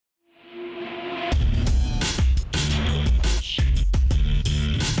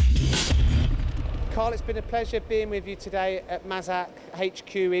Carl, it's been a pleasure being with you today at Mazak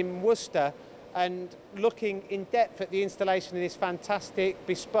HQ in Worcester and looking in depth at the installation of this fantastic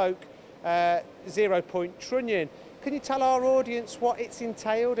bespoke 0-point trunnion. Can you tell our audience what it's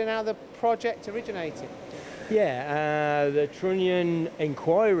entailed and how the project originated? Yeah, the trunnion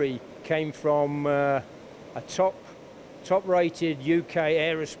inquiry came from a top-rated UK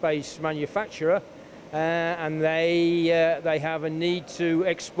aerospace manufacturer, and they have a need to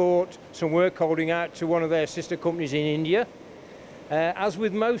export some work holding out to one of their sister companies in India. As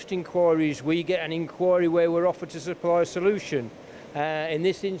with most inquiries, we get an inquiry where we're offered to supply a solution. In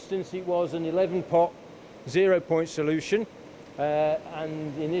this instance, it was an 11-pot 0-point solution,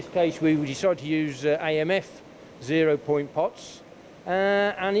 and in this case we decided to use AMF 0-point pots,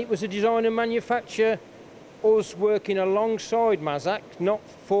 and it was a design and manufacture, us working alongside Mazak, not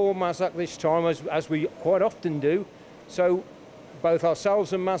for Mazak this time, as we quite often do. So both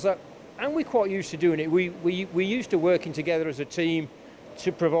ourselves and Mazak, and we're quite used to doing it, we used to working together as a team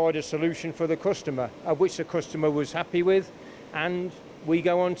to provide a solution for the customer, which the customer was happy with, and we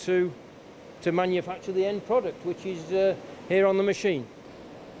go on to manufacture the end product, which is here on the machine.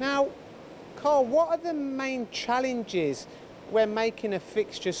 Now, Carl, what are the main challenges when making a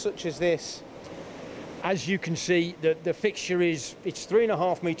fixture such as this? As you can see, the fixture it's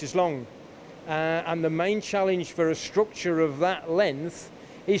 3.5 meters long, and the main challenge for a structure of that length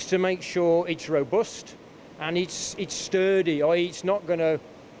is to make sure it's robust and it's sturdy, i.e. it's not going to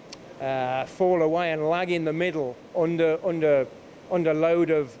fall away and lag in the middle under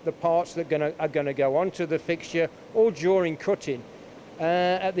load of the parts that are going to go onto the fixture or during cutting.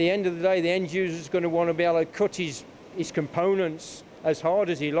 At the end of the day, the end user is going to want to be able to cut his components as hard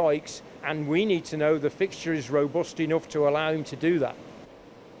as he likes, and we need to know the fixture is robust enough to allow him to do that.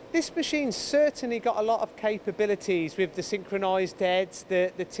 This machine's certainly got a lot of capabilities with the synchronised heads,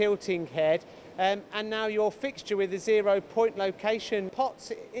 the tilting head, and now your fixture with the 0-point location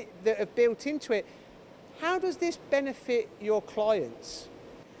pots that are built into it. How does this benefit your clients?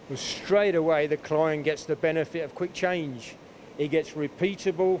 Well, straight away the client gets the benefit of quick change. He gets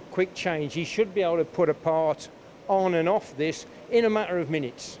repeatable, quick change. He should be able to put a part on and off this in a matter of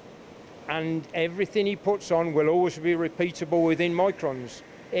minutes. And everything he puts on will always be repeatable within microns.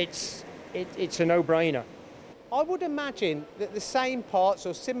 It's a no-brainer. I would imagine that the same parts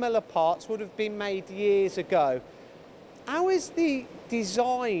or similar parts would have been made years ago. How has the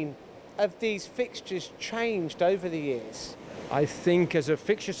design of these fixtures changed over the years? I think as a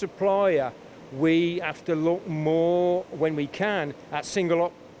fixture supplier, we have to look more, when we can, at single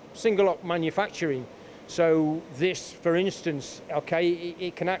op manufacturing. So this, for instance, okay,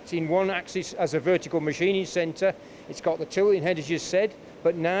 it can act in one axis as a vertical machining centre. It's got the tilting head, as you said,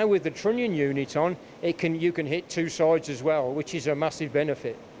 but now with the trunnion unit on, you can hit two sides as well, which is a massive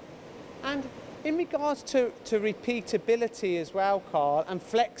benefit. And in regards to repeatability as well, Carl, and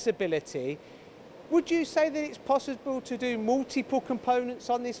flexibility, would you say that it's possible to do multiple components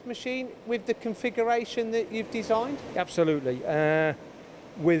on this machine with the configuration that you've designed? Absolutely.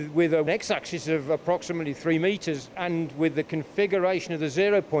 With an x-axis of approximately 3 meters and with the configuration of the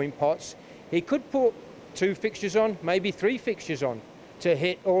 0-point pots, he could put 2 fixtures on, maybe 3 fixtures on, to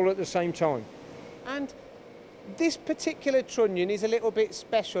hit all at the same time. And this particular trunnion is a little bit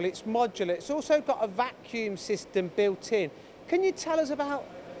special. It's modular. It's also got a vacuum system built in. Can you tell us about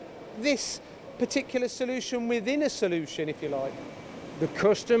this particular solution within a solution, if you like? The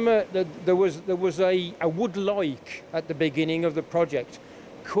customer, there was a would-like at the beginning of the project.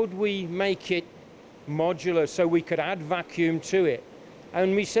 Could we make it modular so we could add vacuum to it?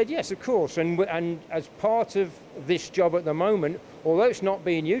 And we said yes, of course. And as part of this job at the moment, although it's not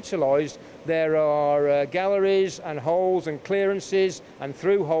being utilised, there are galleries and holes and clearances and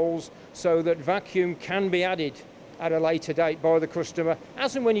through holes so that vacuum can be added at a later date by the customer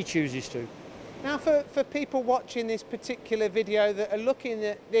as and when he chooses to. Now for people watching this particular video that are looking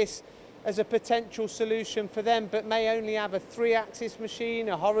at this as a potential solution for them but may only have a 3-axis machine,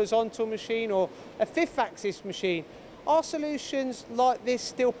 a horizontal machine or a 5th-axis machine, are solutions like this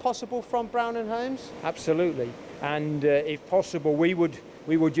still possible from Brown & Holmes? Absolutely, and if possible we would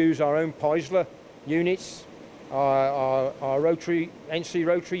use our own Peisler units, our rotary, NC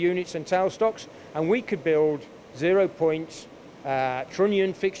rotary units and tailstocks, and we could build 0-point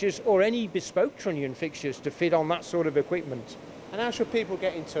trunnion fixtures or any bespoke trunnion fixtures to fit on that sort of equipment. And how should people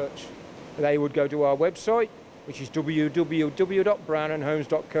get in touch? They would go to our website, which is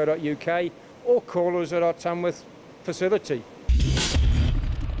www.brownandholmes.co.uk, or call us at our Tamworth facility.